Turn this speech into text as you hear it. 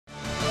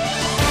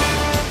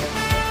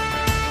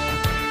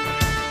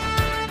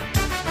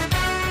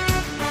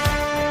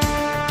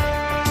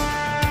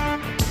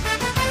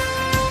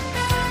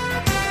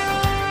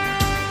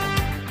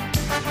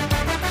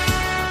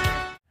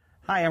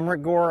I'm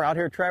Rick Gore out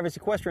here at Travis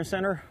Equestrian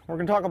Center. We're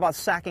going to talk about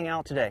sacking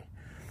out today.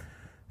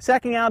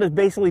 Sacking out is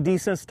basically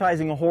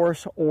desensitizing a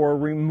horse or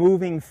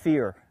removing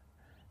fear.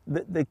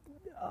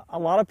 A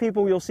lot of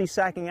people you'll see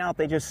sacking out,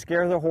 they just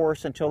scare the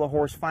horse until the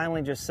horse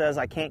finally just says,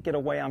 I can't get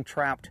away, I'm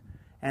trapped,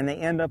 and they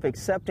end up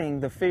accepting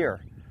the fear.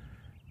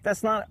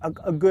 That's not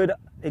a good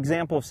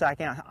example of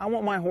sacking out. I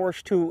want my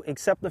horse to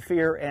accept the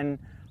fear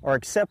or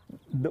accept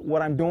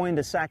what I'm doing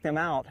to sack them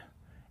out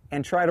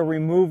and try to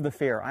remove the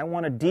fear. I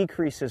want to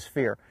decrease his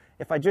fear.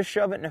 If I just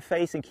shove it in the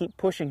face and keep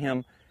pushing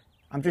him,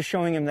 I'm just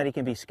showing him that he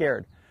can be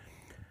scared.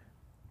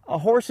 A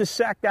horse is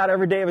sacked out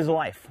every day of his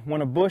life.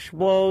 When a bush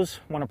blows,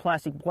 when a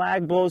plastic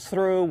bag blows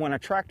through, when a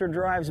tractor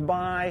drives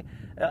by,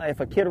 if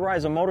a kid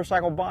rides a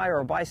motorcycle by or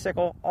a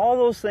bicycle, all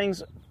those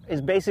things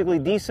is basically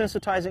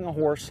desensitizing a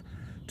horse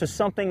to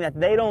something that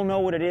they don't know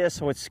what it is,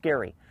 so it's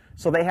scary.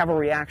 So they have a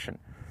reaction.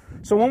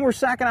 So when we're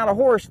sacking out a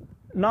horse,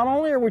 not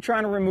only are we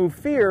trying to remove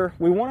fear,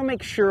 we want to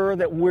make sure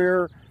that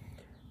we're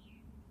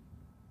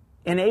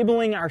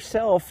enabling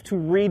ourselves to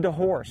read the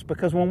horse.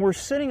 Because when we're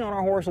sitting on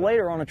our horse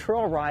later on a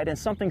trail ride and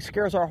something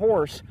scares our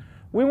horse,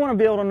 we want to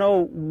be able to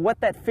know what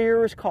that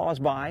fear is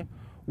caused by,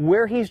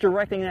 where he's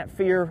directing that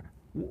fear,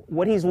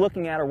 what he's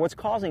looking at or what's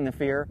causing the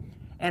fear,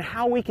 and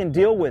how we can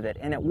deal with it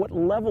and at what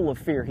level of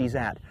fear he's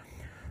at.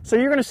 So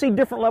you're going to see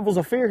different levels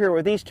of fear here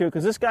with these two,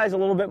 because this guy's a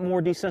little bit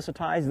more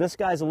desensitized, this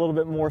guy's a little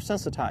bit more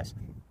sensitized.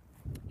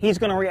 He's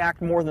going to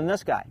react more than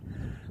this guy.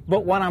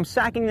 But when I'm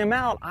sacking them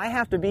out, I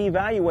have to be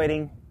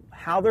evaluating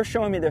how they're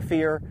showing me the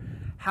fear,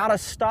 how to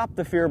stop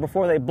the fear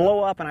before they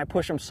blow up and I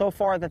push them so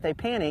far that they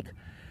panic,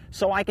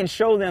 so I can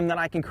show them that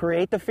I can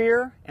create the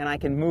fear and I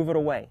can move it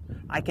away.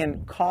 I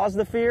can cause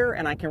the fear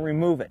and I can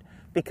remove it.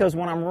 Because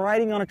when I'm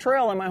riding on a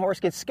trail and my horse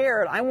gets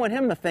scared, I want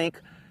him to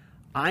think,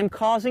 I'm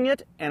causing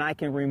it and I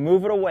can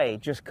remove it away.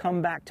 Just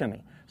come back to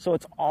me. So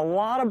it's a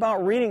lot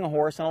about reading a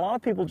horse, and a lot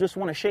of people just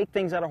want to shake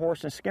things out of a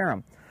horse and scare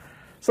them.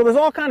 So there's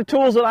all kinds of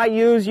tools that I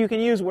use. You can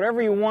use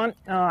whatever you want.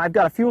 I've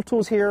got a few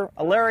tools here.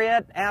 A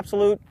lariat,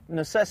 absolute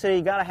necessity,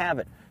 you got to have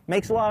it.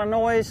 Makes a lot of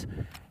noise.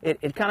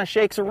 It kind of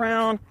shakes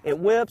around. It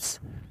whips.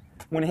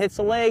 When it hits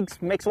the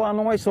legs, makes a lot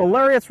of noise. So a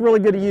lariat's really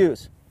good to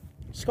use.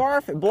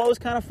 Scarf, it blows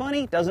kind of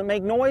funny, doesn't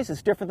make noise.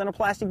 It's different than a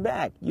plastic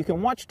bag. You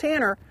can watch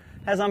Tanner.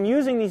 As I'm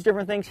using these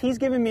different things, he's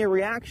giving me a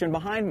reaction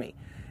behind me,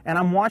 and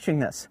I'm watching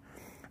this.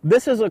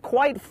 This is a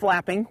quiet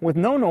flapping with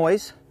no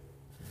noise.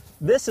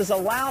 This is a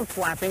loud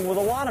flapping with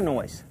a lot of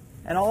noise.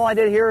 And all I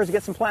did here is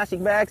get some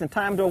plastic bags and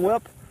tie them to a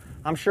whip.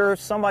 I'm sure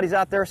somebody's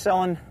out there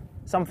selling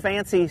some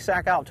fancy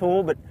sack-out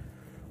tool, but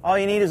all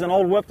you need is an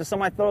old whip that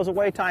somebody throws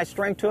away, tie a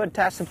string to it,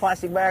 attach some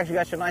plastic bags, you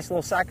got your nice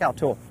little sack-out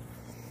tool.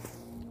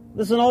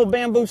 This is an old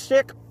bamboo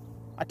stick.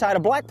 I tied a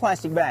black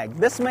plastic bag.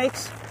 This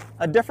makes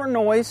a different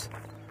noise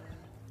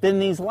than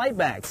these light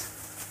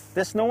bags.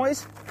 This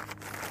noise,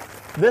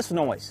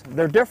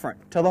 they're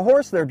different. To the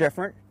horse, they're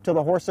different. To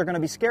the horse, they're going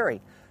to be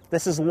scary.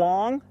 This is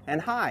long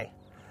and high.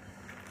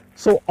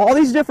 So all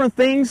these different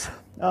things,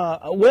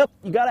 a whip,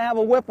 you got to have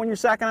a whip when you're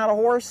sacking out a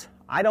horse.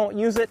 I don't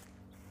use it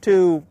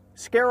to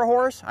scare a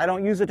horse. I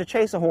don't use it to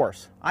chase a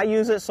horse. I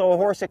use it so a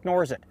horse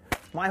ignores it.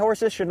 My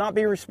horses should not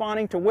be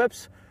responding to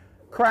whips,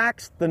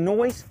 cracks, the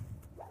noise.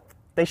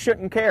 They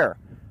shouldn't care.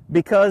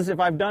 Because if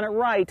I've done it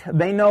right,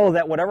 they know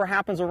that whatever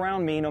happens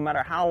around me, no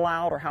matter how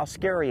loud or how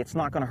scary, it's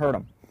not going to hurt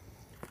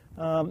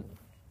them.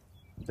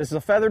 This is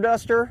a feather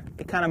duster.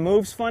 It kind of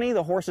moves funny.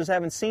 The horses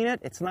haven't seen it.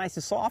 It's nice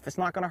and soft. It's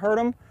not going to hurt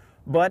them,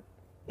 but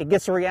it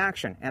gets a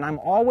reaction. And I'm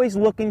always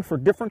looking for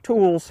different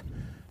tools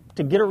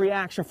to get a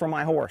reaction from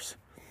my horse.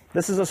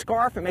 This is a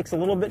scarf. It makes a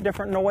little bit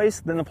different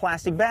noise than the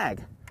plastic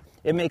bag.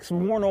 It makes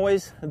more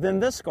noise than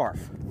this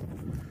scarf.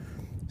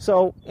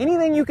 So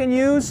anything you can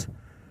use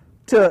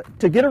to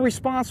get a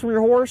response from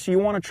your horse, you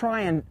want to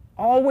try and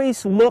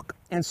always look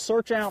and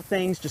search out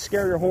things to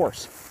scare your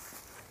horse.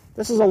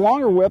 This is a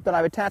longer whip that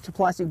I've attached to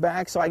plastic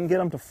bags so I can get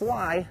them to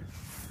fly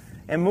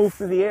and move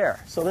through the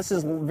air. So this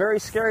is very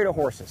scary to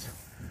horses.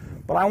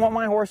 But I want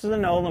my horses to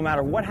know no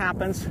matter what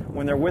happens,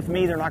 when they're with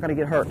me, they're not going to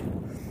get hurt.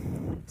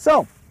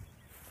 So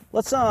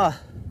let's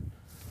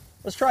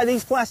try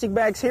these plastic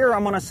bags here.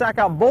 I'm going to sack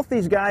out both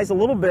these guys a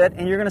little bit,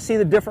 and you're going to see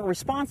the different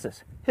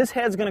responses. His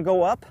head's going to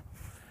go up.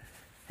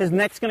 His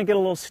neck's going to get a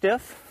little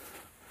stiff.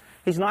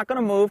 He's not going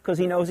to move because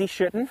he knows he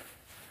shouldn't.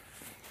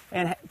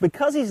 And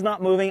because he's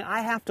not moving,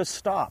 I have to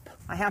stop.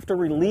 I have to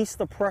release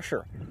the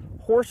pressure.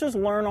 Horses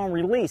learn on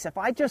release. If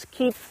I just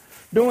keep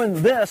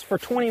doing this for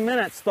 20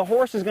 minutes, the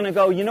horse is going to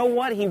go, you know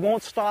what, he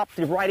won't stop.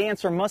 The right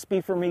answer must be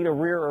for me to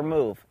rear or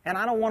move. And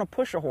I don't want to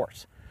push a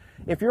horse.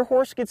 If your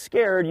horse gets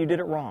scared, you did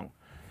it wrong.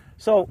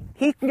 So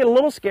he can get a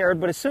little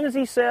scared, but as soon as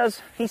he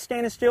says he's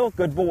standing still,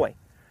 good boy.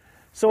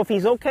 So if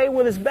he's okay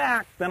with his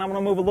back, then I'm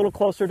going to move a little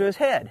closer to his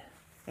head.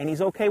 And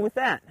he's okay with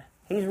that.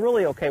 He's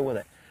really okay with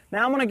it.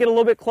 Now I'm going to get a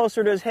little bit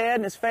closer to his head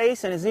and his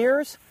face and his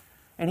ears,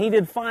 and he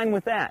did fine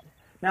with that.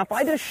 Now if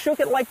I just shook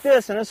it like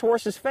this in this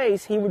horse's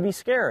face, he would be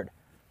scared.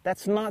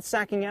 That's not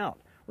sacking out.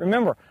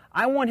 Remember,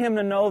 I want him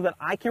to know that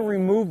I can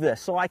remove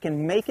this, so I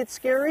can make it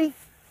scary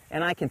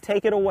and I can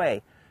take it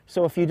away.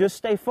 So if you just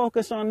stay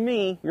focused on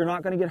me, you're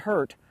not going to get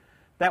hurt.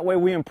 That way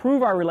we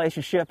improve our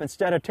relationship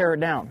instead of tear it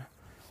down.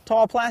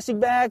 Tall plastic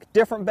bag,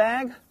 different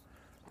bag.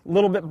 A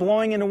little bit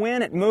blowing in the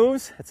wind, it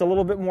moves. It's a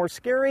little bit more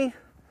scary.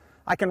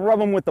 I can rub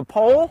them with the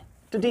pole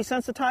to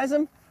desensitize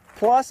them.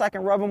 Plus, I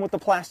can rub them with the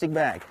plastic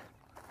bag.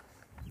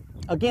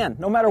 Again,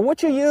 no matter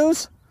what you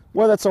use,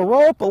 whether it's a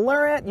rope, a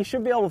lariat, you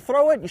should be able to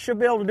throw it. You should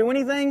be able to do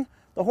anything.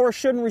 The horse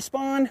shouldn't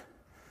respond,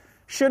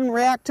 shouldn't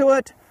react to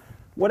it.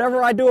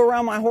 Whatever I do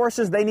around my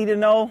horses, they need to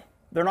know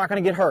they're not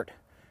going to get hurt.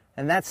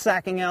 And that's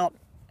sacking out,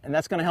 and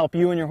that's going to help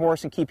you and your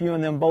horse and keep you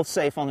and them both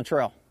safe on the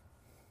trail.